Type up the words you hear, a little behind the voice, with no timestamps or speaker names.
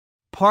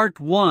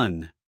Part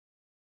 1.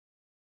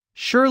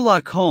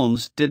 Sherlock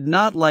Holmes did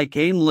not like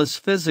aimless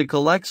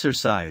physical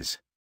exercise.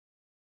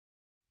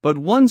 But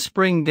one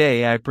spring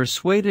day I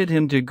persuaded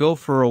him to go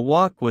for a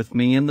walk with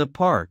me in the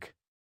park.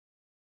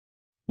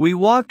 We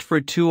walked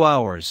for 2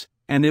 hours,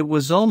 and it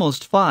was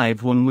almost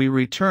 5 when we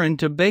returned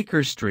to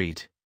Baker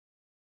Street.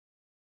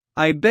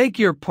 "I beg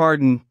your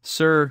pardon,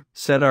 sir,"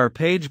 said our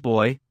page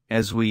boy,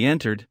 as we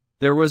entered.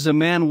 "There was a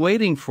man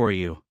waiting for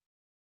you."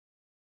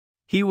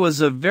 He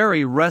was a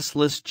very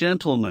restless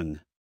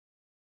gentleman.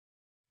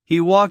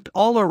 He walked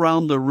all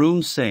around the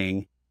room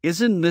saying,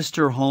 "Isn't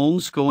Mr.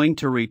 Holmes going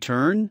to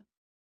return?"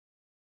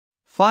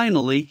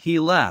 Finally he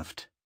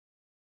left.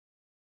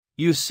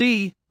 "You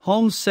see,"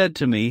 Holmes said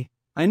to me,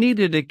 "I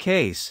needed a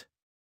case.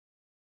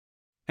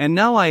 And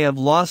now I have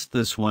lost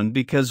this one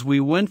because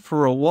we went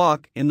for a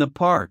walk in the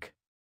park."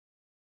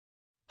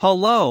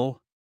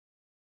 "Hullo!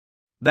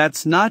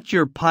 That's not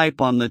your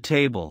pipe on the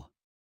table."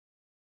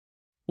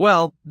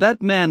 "Well,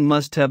 that man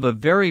must have a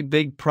very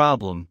big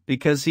problem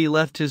because he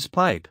left his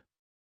pipe.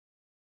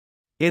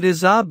 It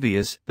is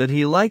obvious that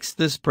he likes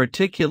this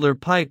particular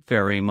pipe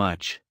very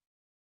much."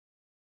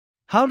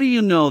 "How do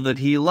you know that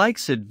he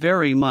likes it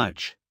very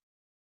much?"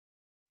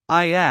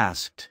 I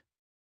asked.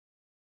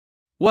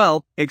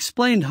 "Well,"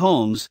 explained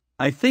Holmes,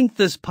 "I think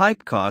this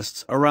pipe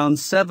costs around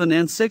 7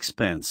 and 6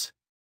 pence.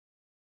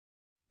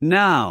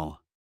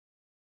 Now,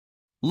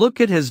 look,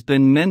 it has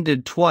been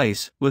mended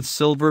twice with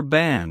silver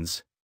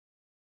bands.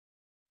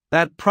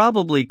 That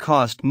probably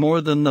cost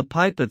more than the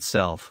pipe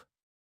itself.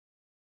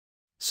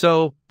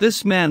 So,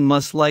 this man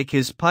must like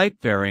his pipe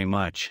very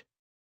much.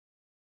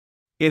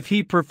 If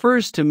he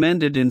prefers to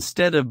mend it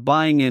instead of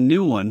buying a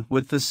new one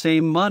with the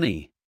same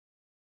money."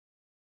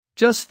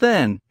 Just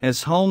then,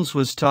 as Holmes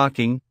was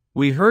talking,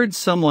 we heard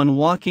someone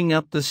walking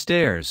up the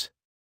stairs.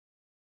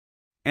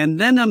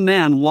 And then a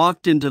man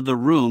walked into the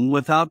room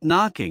without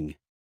knocking.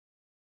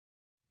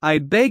 "I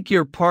beg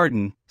your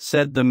pardon,"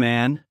 said the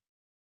man.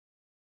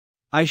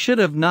 "I should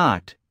have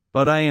knocked,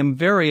 but I am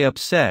very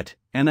upset,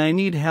 and I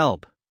need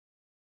help."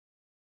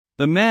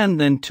 The man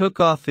then took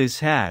off his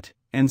hat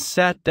and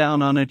sat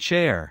down on a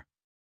chair.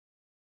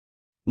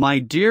 "My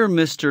dear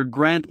Mr.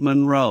 Grant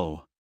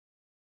Munro,"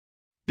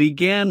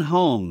 began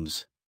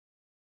Holmes.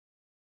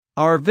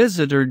 Our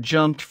visitor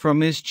jumped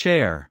from his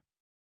chair.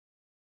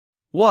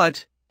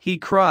 "What?" he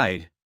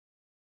cried.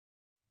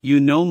 "You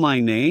know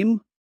my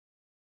name?"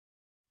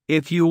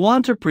 "If you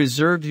want to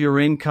preserve your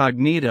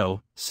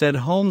incognito," said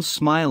Holmes,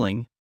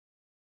 smiling,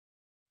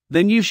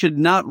 "then you should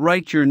not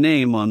write your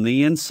name on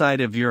the inside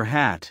of your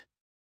hat.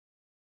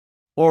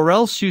 Or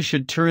else you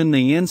should turn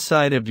the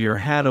inside of your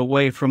hat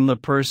away from the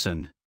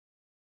person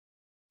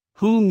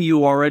whom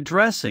you are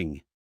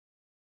addressing.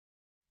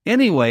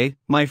 Anyway,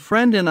 my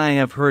friend and I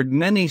have heard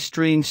many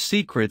strange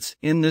secrets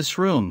in this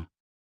room.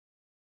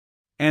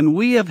 And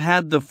we have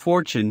had the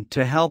fortune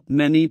to help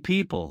many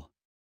people.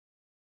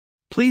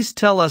 Please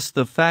tell us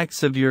the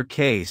facts of your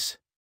case."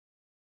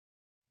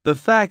 "The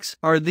facts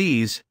are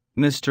these,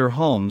 Mr.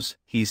 Holmes,"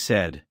 he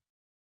said.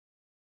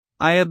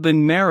 "I have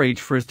been married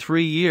for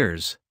 3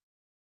 years.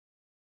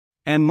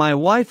 And my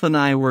wife and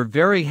I were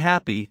very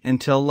happy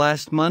until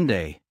last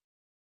Monday.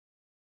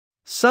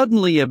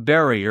 Suddenly a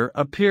barrier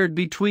appeared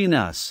between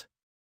us.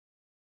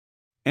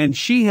 And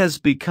she has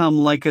become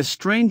like a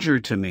stranger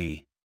to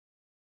me.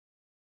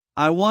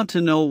 I want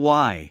to know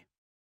why."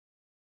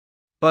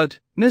 "But,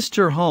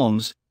 Mr.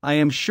 Holmes, I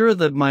am sure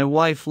that my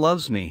wife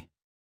loves me."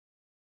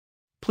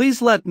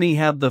 "Please let me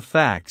have the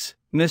facts,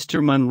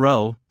 Mr.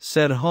 Munro,"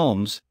 said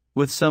Holmes,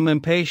 with some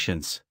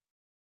impatience.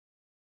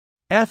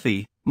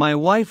 "Effie, my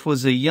wife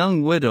was a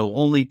young widow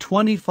only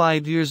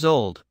 25 years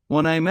old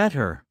when I met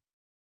her.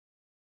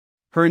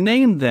 Her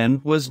name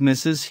then was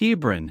Mrs.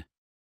 Hebron.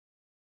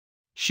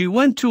 She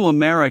went to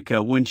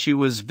America when she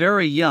was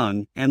very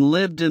young and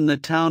lived in the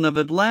town of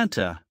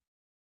Atlanta,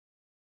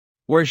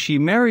 where she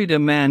married a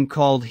man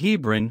called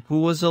Hebron who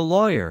was a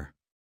lawyer.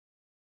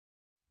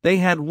 They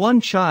had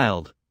one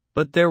child,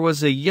 but there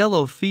was a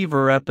yellow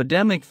fever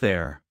epidemic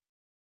there.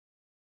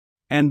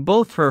 And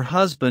both her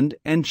husband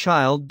and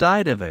child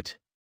died of it.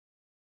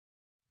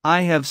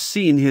 I have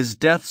seen his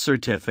death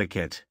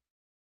certificate.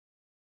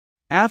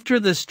 After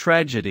this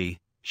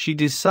tragedy, she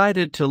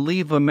decided to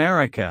leave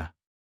America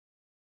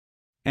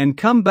and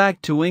come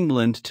back to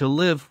England to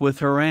live with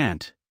her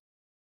aunt.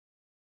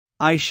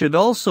 I should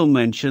also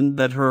mention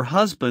that her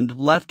husband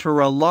left her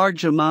a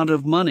large amount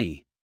of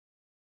money.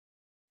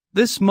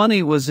 This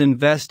money was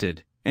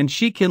invested, and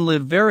she can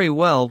live very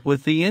well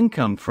with the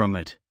income from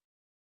it.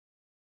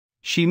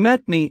 She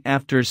met me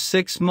after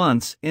 6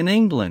 months in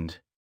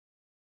England.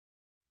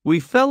 We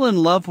fell in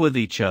love with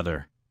each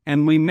other,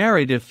 and we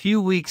married a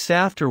few weeks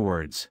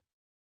afterwards.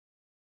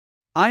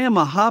 I am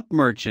a hop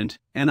merchant,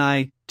 and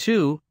I,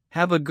 too,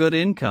 have a good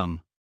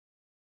income.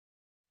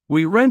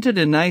 We rented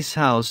a nice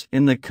house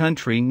in the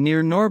country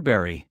near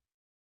Norbury.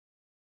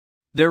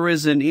 There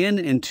is an inn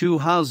and 2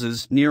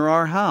 houses near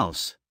our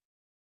house,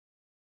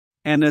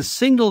 and a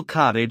single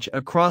cottage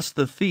across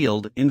the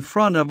field in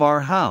front of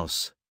our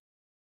house.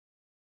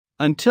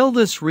 Until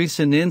this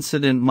recent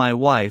incident, my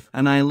wife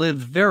and I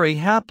lived very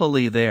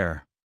happily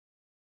there.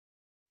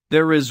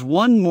 There is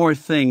one more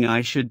thing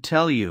I should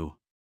tell you.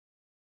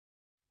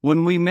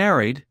 When we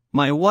married,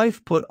 my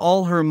wife put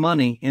all her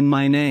money in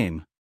my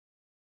name.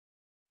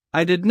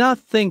 I did not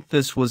think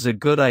this was a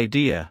good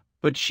idea,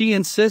 but she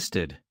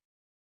insisted.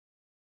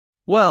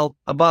 Well,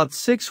 about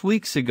 6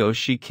 weeks ago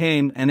she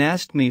came and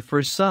asked me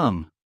for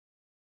some.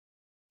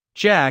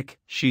 Jack,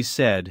 she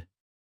said.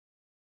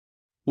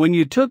 When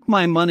you took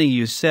my money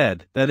you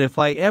said that if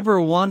I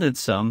ever wanted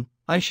some,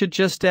 I should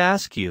just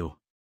ask you.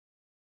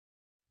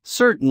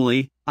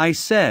 Certainly, I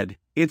said,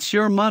 it's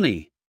your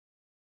money.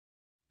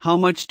 How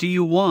much do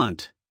you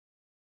want?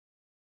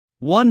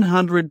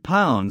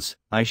 £100,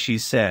 she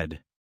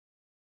said.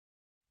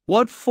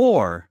 What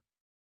for?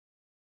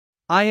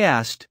 I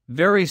asked,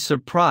 very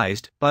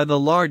surprised by the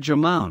large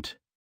amount.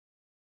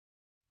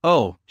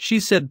 Oh, she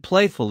said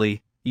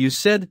playfully, you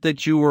said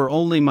that you were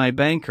only my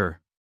banker.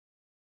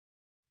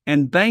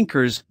 And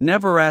bankers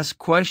never ask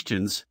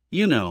questions,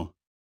 you know.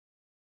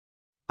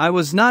 I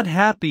was not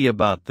happy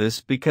about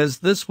this because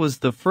this was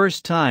the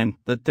first time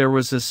that there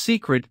was a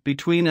secret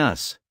between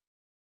us.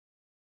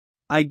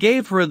 I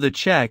gave her the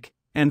check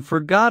and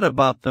forgot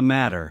about the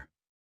matter.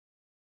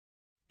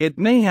 It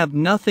may have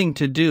nothing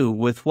to do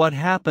with what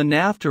happened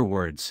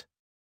afterwards,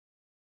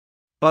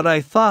 but I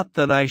thought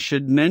that I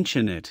should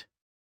mention it.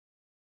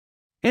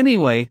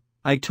 Anyway,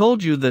 I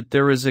told you that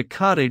there is a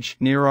cottage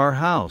near our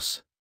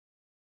house.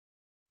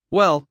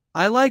 Well,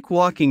 I like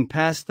walking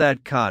past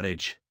that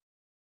cottage.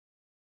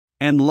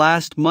 And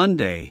last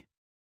Monday,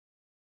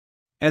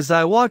 as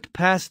I walked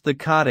past the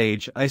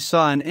cottage, I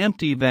saw an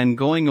empty van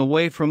going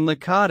away from the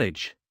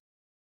cottage,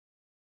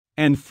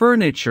 and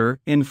furniture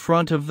in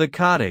front of the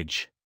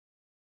cottage.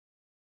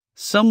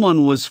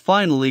 Someone was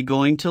finally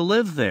going to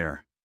live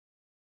there.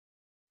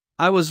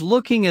 I was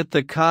looking at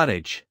the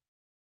cottage,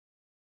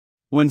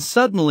 when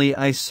suddenly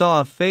I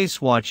saw a face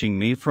watching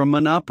me from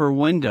an upper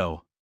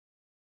window.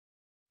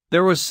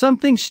 There was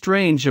something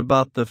strange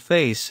about the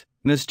face,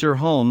 Mr.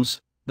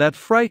 Holmes, that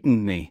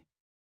frightened me.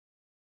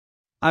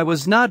 I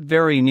was not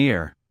very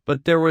near,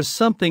 but there was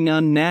something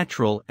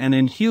unnatural and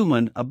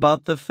inhuman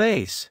about the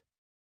face.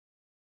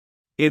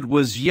 It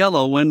was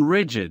yellow and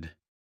rigid.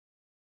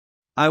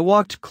 I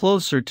walked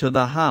closer to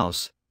the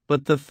house,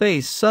 but the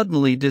face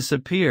suddenly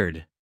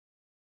disappeared.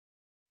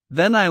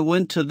 Then I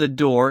went to the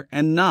door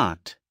and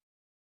knocked.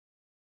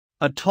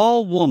 A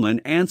tall woman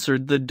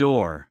answered the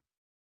door.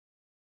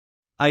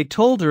 I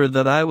told her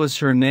that I was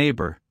her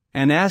neighbor,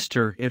 and asked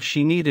her if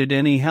she needed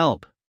any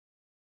help.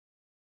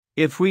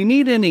 If we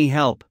need any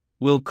help,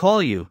 we'll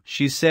call you,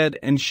 she said,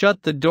 and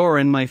shut the door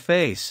in my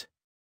face.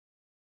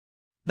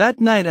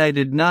 That night I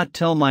did not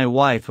tell my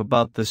wife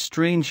about the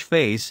strange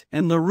face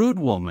and the rude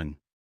woman.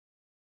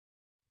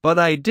 But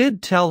I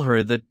did tell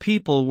her that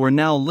people were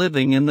now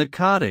living in the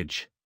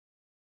cottage.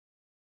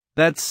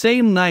 That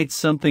same night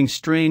something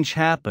strange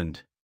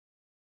happened.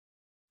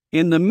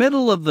 In the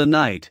middle of the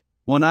night,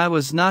 when I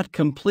was not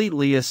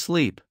completely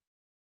asleep,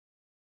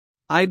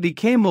 I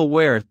became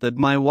aware that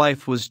my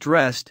wife was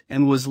dressed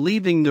and was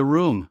leaving the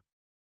room.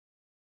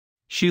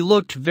 She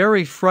looked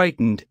very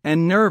frightened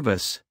and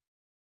nervous.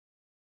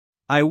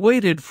 I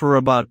waited for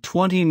about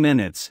 20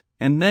 minutes,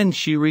 and then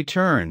she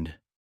returned.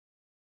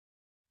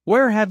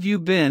 "Where have you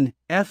been,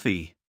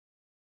 Effie?"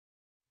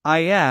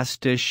 I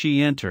asked as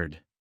she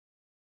entered.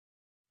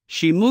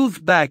 She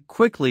moved back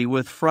quickly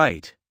with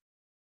fright.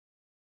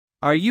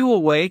 "Are you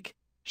awake,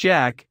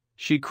 Jack?"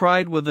 she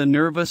cried with a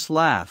nervous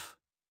laugh.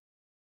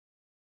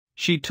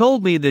 She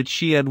told me that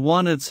she had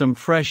wanted some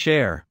fresh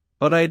air,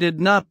 but I did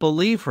not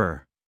believe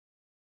her.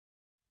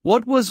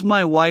 What was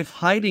my wife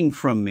hiding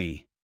from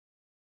me?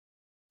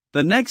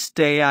 The next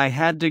day I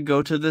had to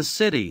go to the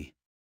city.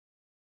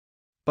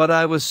 But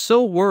I was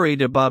so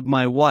worried about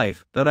my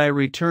wife that I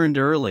returned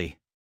early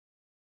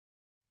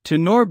to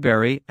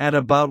Norbury at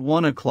about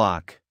 1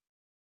 o'clock.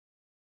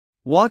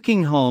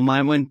 Walking home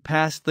I went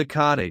past the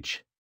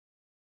cottage.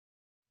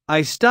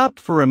 I stopped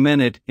for a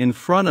minute in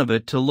front of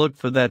it to look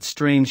for that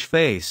strange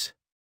face.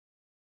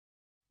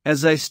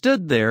 As I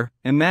stood there,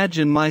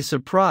 imagine my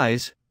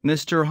surprise,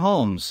 Mr.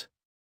 Holmes,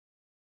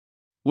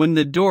 when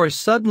the door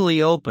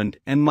suddenly opened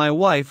and my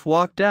wife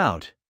walked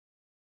out.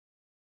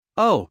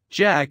 "Oh,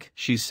 Jack,"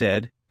 she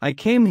said, "I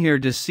came here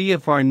to see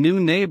if our new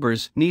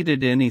neighbors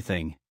needed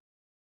anything."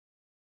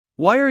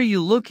 "Why are you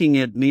looking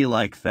at me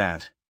like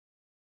that?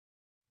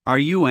 Are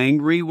you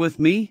angry with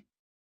me?"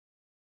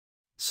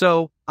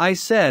 "So," I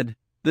said,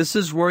 "this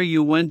is where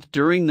you went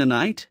during the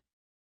night?"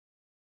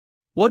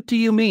 "What do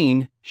you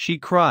mean?" she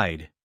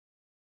cried.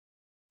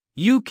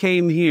 "You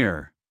came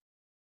here.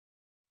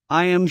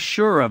 I am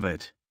sure of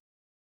it."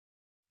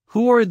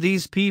 "Who are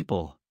these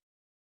people?"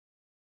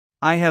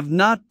 "I have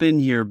not been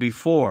here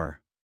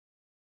before."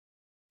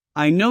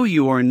 "I know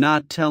you are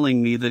not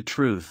telling me the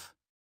truth."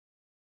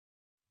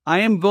 "I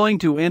am going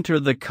to enter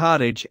the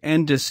cottage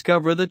and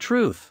discover the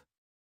truth."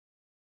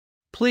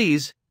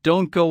 "Please,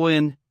 don't go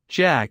in,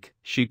 Jack,"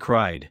 she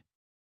cried.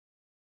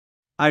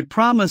 "I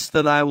promise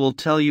that I will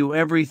tell you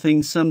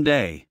everything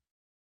someday."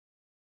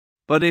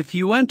 But if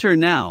you enter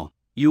now,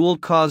 you will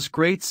cause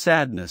great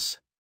sadness."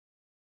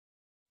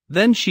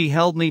 Then she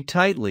held me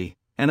tightly,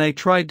 and I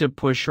tried to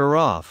push her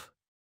off.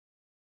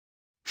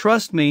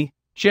 "Trust me,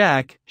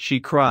 Jack," she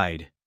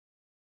cried.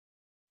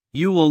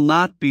 "You will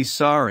not be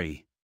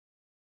sorry.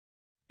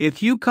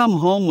 If you come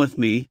home with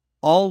me,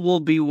 all will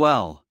be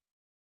well.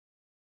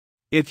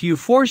 If you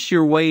force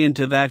your way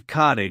into that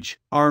cottage,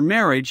 our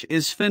marriage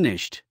is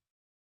finished."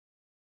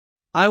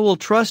 "I will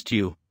trust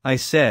you," I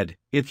said,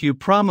 "if you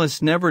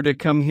promise never to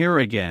come here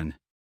again."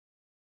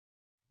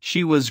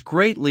 She was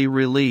greatly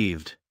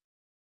relieved.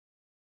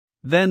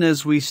 Then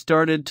as we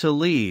started to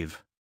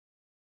leave,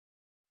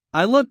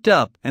 I looked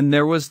up and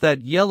there was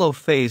that yellow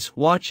face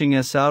watching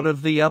us out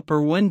of the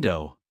upper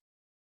window.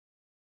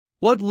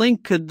 What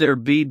link could there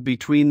be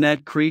between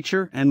that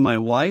creature and my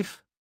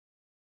wife?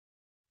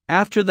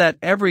 After that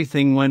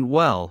everything went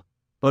well,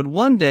 but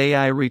one day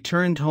I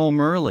returned home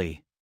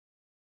early.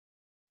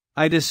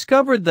 I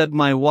discovered that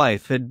my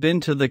wife had been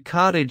to the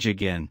cottage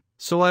again,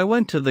 so I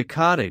went to the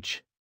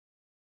cottage.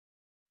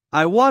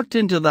 I walked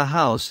into the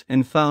house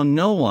and found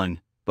no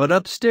one, but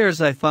upstairs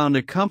I found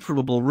a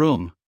comfortable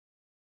room.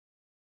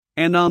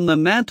 And on the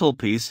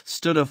mantelpiece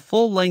stood a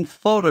full-length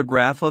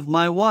photograph of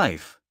my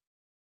wife.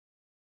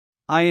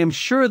 I am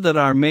sure that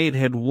our maid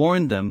had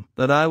warned them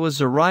that I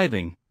was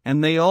arriving,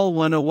 and they all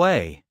went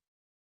away.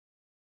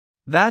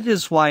 That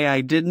is why I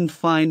didn't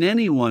find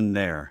anyone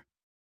there.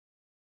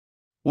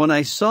 When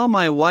I saw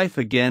my wife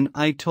again,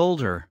 I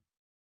told her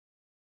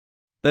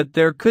that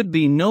there could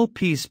be no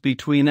peace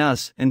between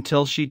us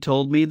until she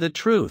told me the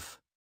truth.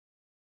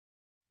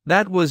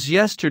 That was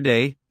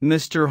yesterday,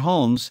 Mr.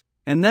 Holmes,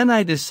 and then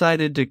I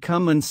decided to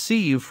come and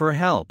see you for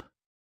help."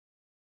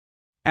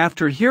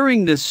 After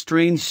hearing this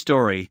strange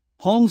story,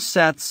 Holmes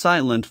sat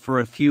silent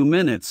for a few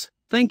minutes,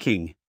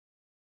 thinking.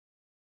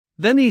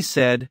 Then he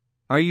said,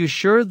 "Are you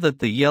sure that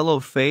the yellow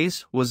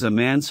face was a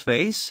man's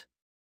face?"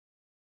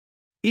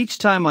 "Each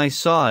time I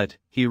saw it,"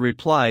 he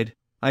replied,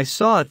 "I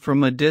saw it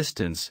from a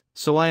distance,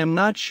 so I am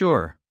not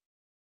sure."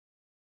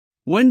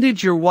 "When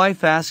did your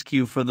wife ask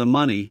you for the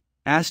money?"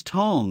 asked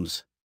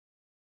Holmes.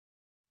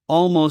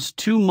 "Almost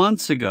 2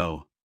 months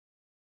ago."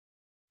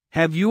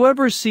 "Have you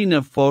ever seen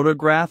a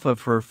photograph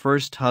of her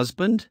first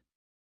husband?"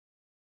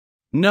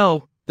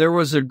 "No, there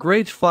was a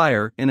great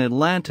fire in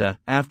Atlanta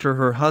after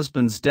her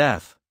husband's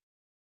death,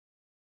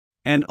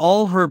 and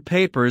all her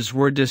papers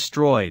were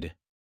destroyed.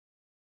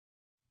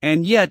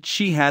 And yet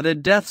she had a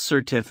death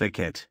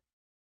certificate.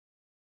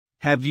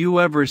 Have you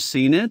ever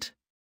seen it?"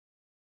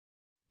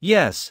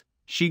 "Yes,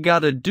 she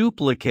got a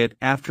duplicate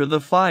after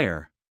the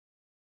fire."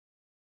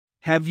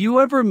 "Have you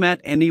ever met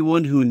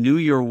anyone who knew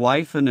your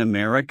wife in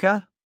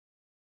America?"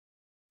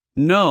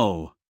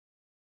 "No."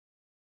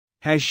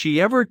 "Has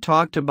she ever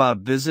talked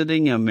about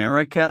visiting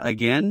America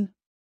again?"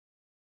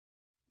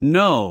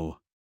 "No."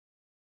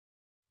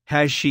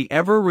 "Has she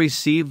ever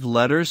received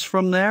letters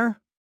from there?"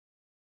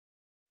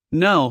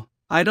 "No,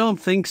 I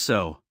don't think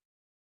so."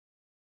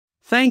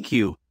 "Thank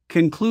you,"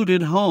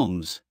 concluded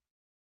Holmes.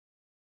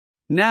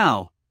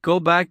 "Now, go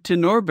back to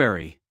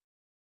Norbury.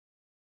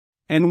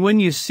 And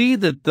when you see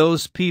that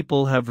those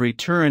people have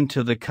returned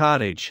to the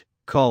cottage,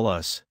 call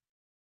us.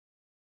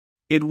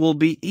 It will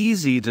be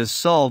easy to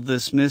solve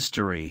this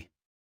mystery."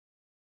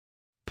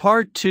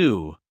 Part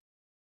 2.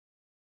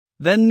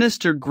 Then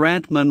Mr.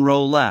 Grant Munro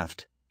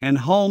left, and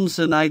Holmes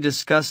and I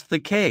discussed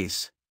the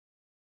case.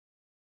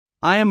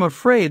 "I am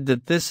afraid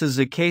that this is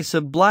a case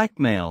of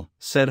blackmail,"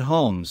 said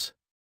Holmes.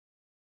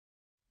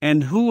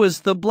 "And who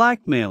is the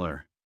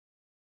blackmailer?"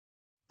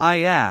 I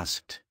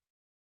asked.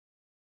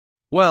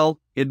 "Well,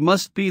 it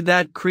must be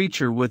that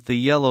creature with the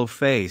yellow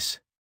face."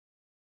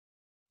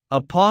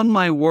 "Upon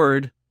my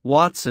word,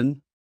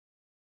 Watson,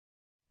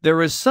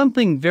 there is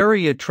something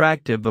very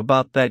attractive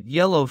about that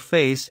yellow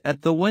face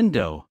at the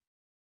window.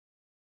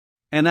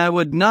 And I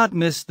would not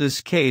miss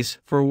this case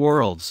for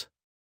worlds."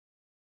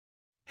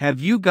 "Have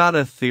you got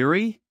a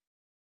theory?"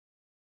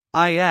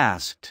 I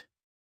asked.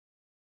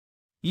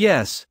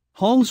 "Yes,"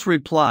 Holmes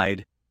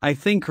replied, "I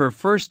think her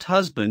first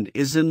husband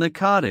is in the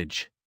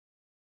cottage.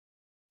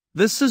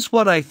 This is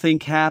what I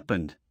think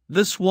happened.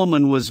 This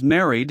woman was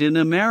married in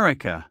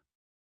America.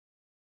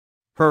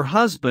 Her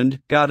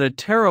husband got a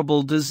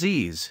terrible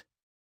disease.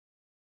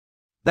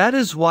 That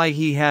is why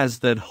he has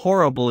that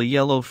horrible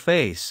yellow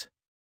face.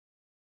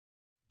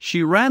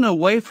 She ran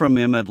away from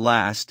him at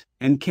last,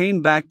 and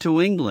came back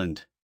to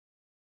England,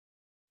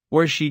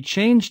 where she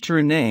changed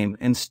her name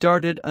and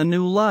started a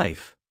new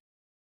life.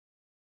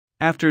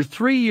 After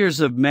 3 years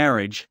of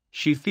marriage,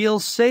 she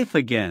feels safe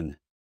again.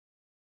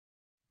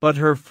 But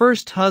her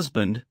first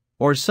husband,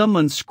 or some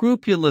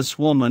unscrupulous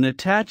woman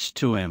attached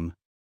to him,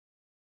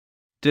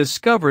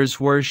 discovers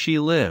where she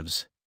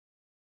lives.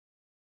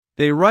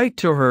 They write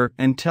to her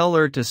and tell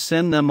her to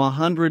send them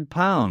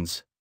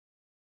 £100.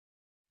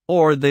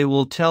 Or they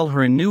will tell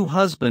her new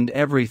husband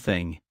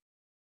everything.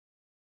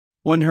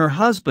 When her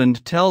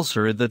husband tells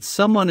her that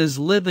someone is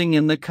living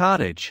in the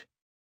cottage,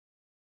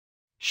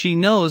 she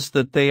knows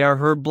that they are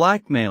her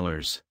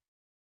blackmailers.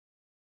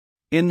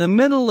 In the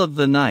middle of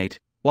the night,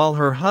 while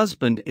her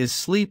husband is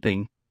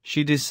sleeping,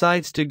 she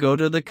decides to go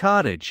to the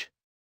cottage.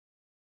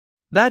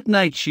 That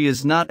night she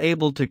is not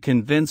able to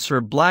convince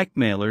her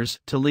blackmailers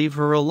to leave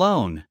her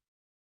alone.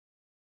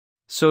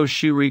 So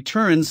she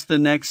returns the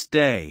next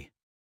day.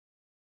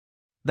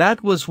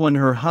 That was when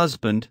her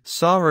husband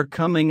saw her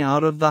coming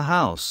out of the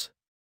house.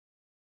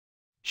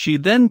 She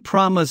then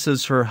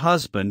promises her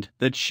husband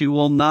that she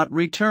will not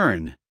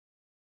return.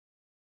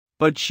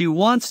 But she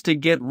wants to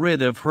get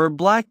rid of her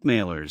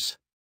blackmailers.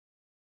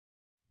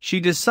 She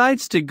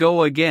decides to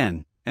go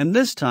again, and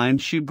this time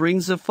she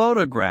brings a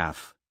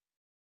photograph,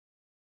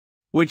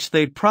 which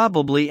they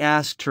probably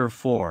asked her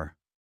for.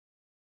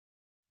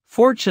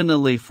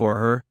 Fortunately for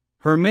her,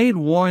 her maid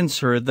warns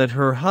her that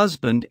her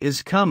husband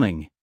is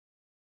coming,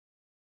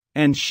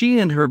 and she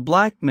and her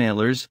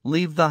blackmailers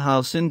leave the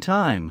house in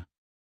time.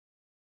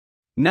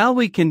 Now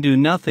we can do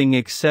nothing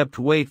except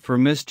wait for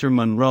Mr.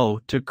 Monroe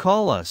to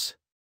call us.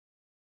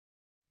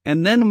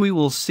 And then we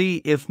will see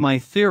if my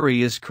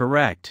theory is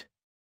correct.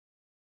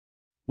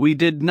 We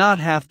did not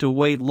have to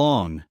wait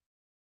long.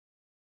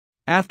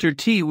 After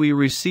tea we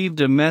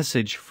received a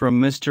message from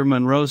Mr.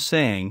 Monroe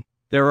saying,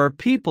 "There are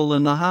people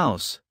in the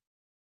house."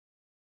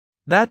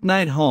 That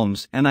night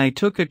Holmes and I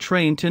took a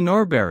train to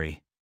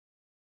Norbury.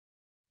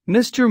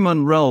 Mr.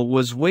 Monroe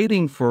was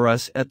waiting for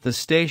us at the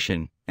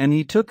station, and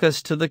he took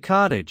us to the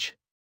cottage.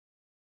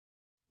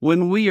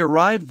 When we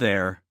arrived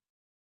there,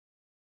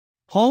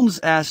 Holmes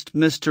asked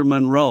Mr.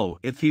 Monroe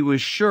if he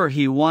was sure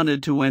he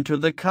wanted to enter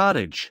the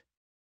cottage.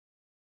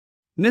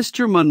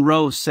 Mr.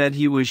 Monroe said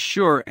he was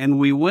sure, and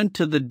we went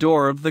to the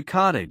door of the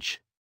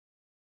cottage.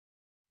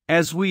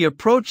 As we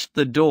approached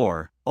the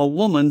door, a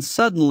woman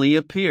suddenly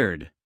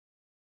appeared.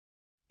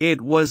 It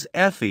was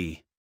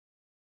Effie.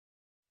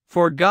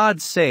 "For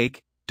God's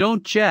sake,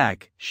 don't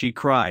jack," she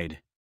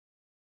cried.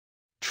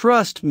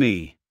 "Trust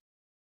me."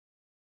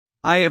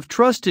 "I have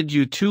trusted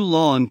you too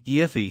long,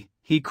 Effie,"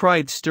 he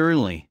cried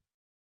sternly.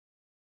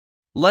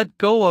 "Let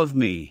go of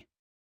me.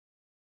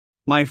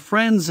 My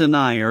friends and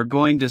I are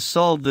going to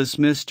solve this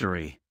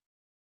mystery."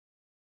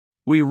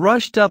 We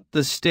rushed up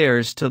the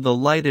stairs to the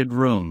lighted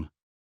room.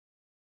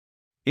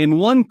 In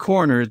one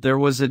corner there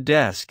was a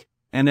desk,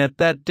 and at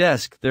that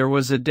desk there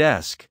was a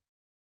desk.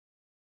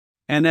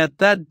 And at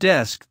that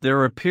desk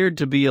there appeared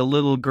to be a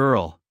little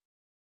girl.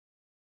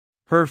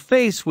 Her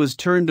face was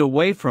turned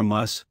away from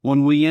us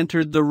when we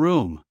entered the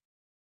room,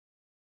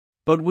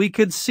 but we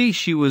could see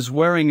she was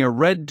wearing a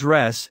red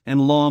dress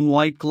and long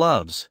white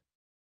gloves.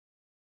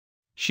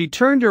 She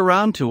turned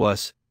around to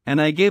us, and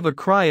I gave a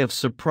cry of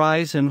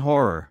surprise and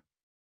horror.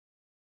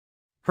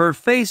 Her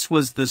face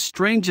was the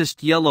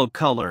strangest yellow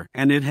color,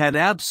 and it had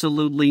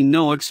absolutely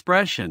no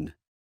expression.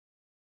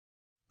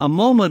 A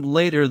moment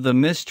later the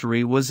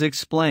mystery was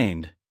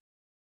explained.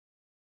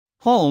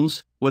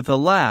 Holmes, with a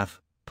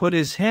laugh, put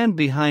his hand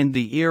behind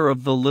the ear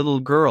of the little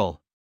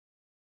girl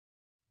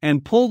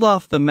and pulled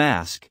off the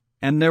mask,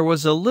 and there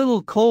was a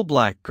little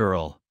coal-black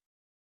girl.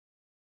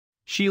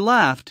 She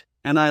laughed,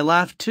 and I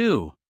laughed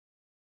too.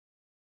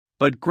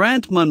 But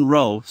Grant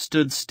Monroe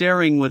stood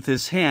staring with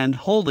his hand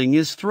holding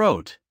his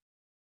throat.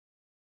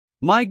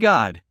 "My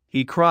God,"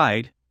 he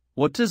cried,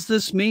 "what does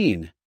this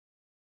mean?"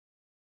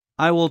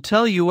 "I will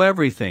tell you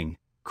everything,"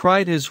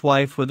 cried his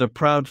wife with a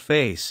proud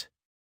face.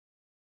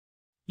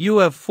 "You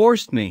have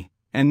forced me,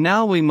 and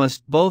now we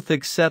must both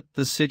accept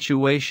the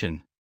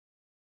situation.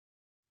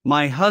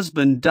 My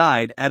husband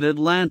died at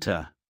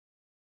Atlanta.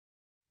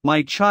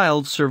 My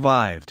child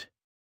survived."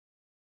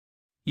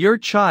 "Your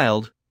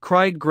child?"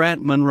 cried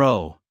Grant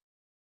Monroe.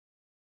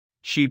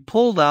 She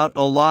pulled out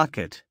a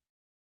locket,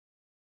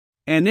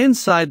 and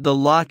inside the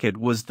locket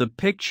was the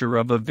picture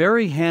of a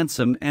very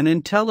handsome and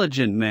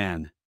intelligent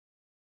man,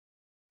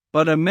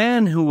 but a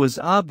man who was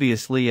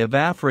obviously of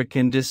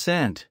African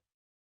descent.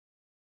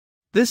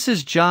 "This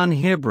is John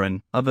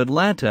Hebron, of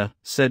Atlanta,"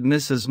 said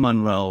Mrs.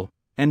 Monroe,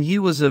 "and he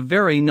was a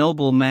very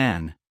noble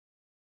man.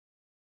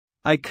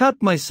 I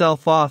cut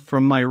myself off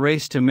from my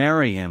race to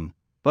marry him,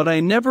 but I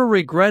never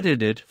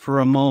regretted it for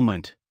a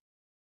moment.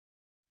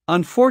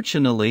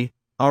 Unfortunately,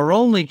 our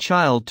only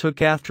child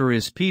took after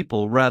his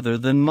people rather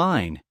than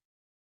mine.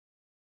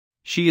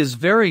 She is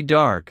very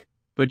dark,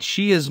 but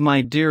she is my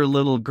dear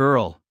little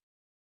girl."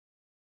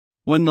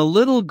 When the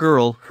little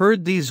girl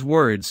heard these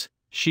words,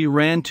 she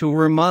ran to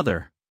her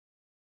mother.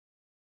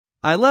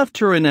 "I left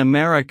her in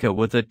America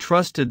with a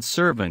trusted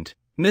servant,"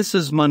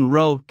 Mrs.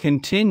 Monroe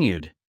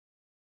continued,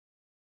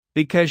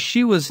 "because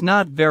she was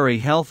not very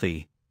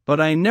healthy, but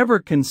I never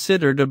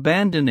considered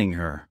abandoning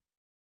her.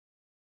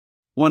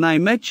 When I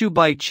met you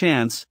by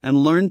chance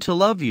and learned to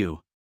love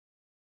you,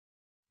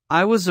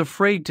 I was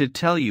afraid to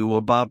tell you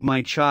about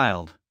my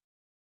child.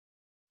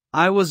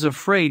 I was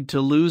afraid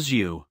to lose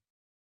you.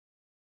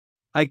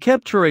 I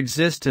kept her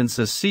existence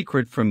a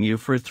secret from you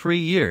for 3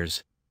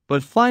 years,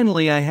 but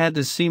finally I had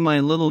to see my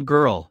little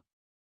girl.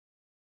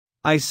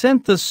 I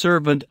sent the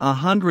servant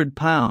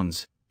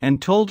 £100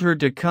 and told her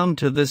to come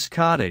to this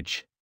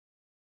cottage.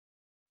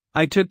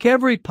 I took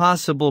every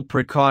possible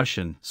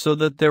precaution so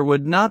that there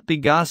would not be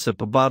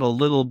gossip about a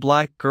little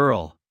black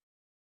girl.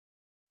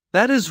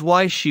 That is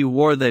why she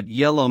wore that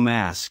yellow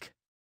mask.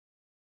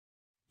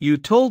 You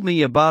told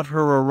me about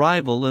her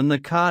arrival in the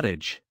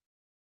cottage.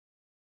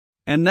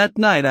 And that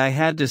night I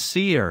had to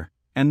see her,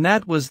 and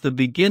that was the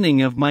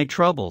beginning of my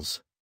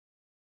troubles.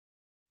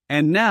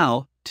 And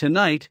now,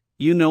 tonight,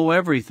 you know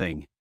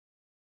everything.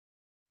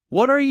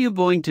 What are you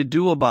going to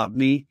do about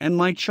me and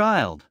my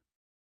child?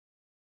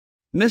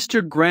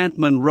 Mr. Grant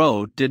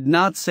Monroe did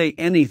not say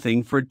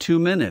anything for 2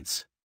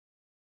 minutes.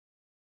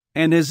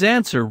 And his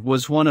answer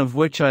was one of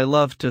which I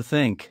love to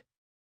think.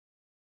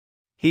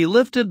 He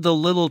lifted the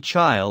little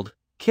child,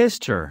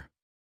 kissed her.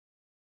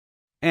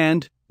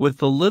 And, with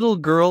the little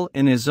girl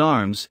in his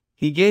arms,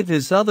 he gave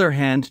his other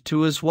hand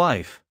to his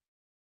wife.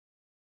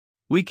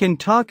 We can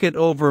talk it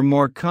over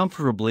more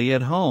comfortably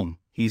at home,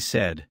 he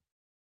said.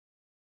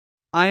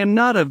 I am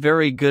not a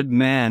very good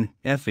man,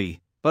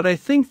 Effie, but I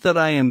think that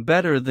I am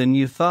better than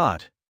you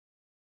thought.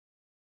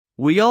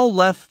 We all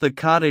left the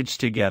cottage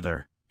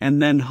together,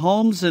 and then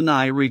Holmes and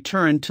I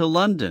returned to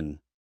London.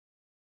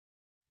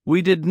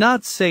 We did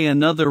not say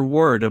another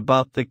word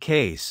about the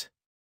case.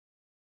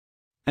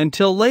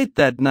 Until late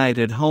that night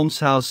at Holmes'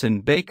 house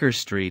in Baker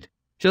Street,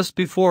 just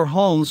before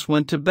Holmes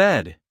went to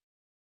bed.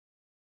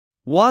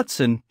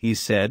 Watson, he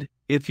said,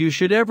 if you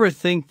should ever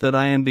think that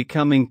I am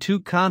becoming too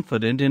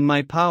confident in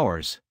my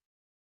powers,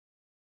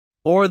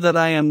 or that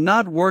I am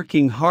not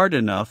working hard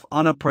enough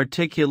on a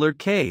particular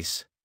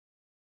case,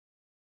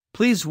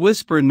 please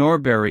whisper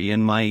Norbury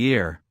in my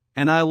ear,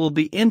 and I will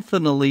be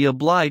infinitely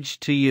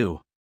obliged to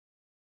you.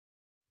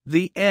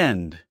 The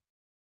end.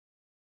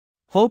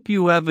 Hope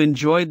you have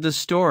enjoyed the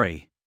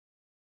story.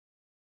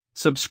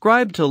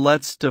 Subscribe to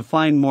Let's to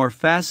find more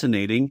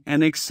fascinating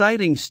and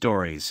exciting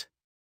stories.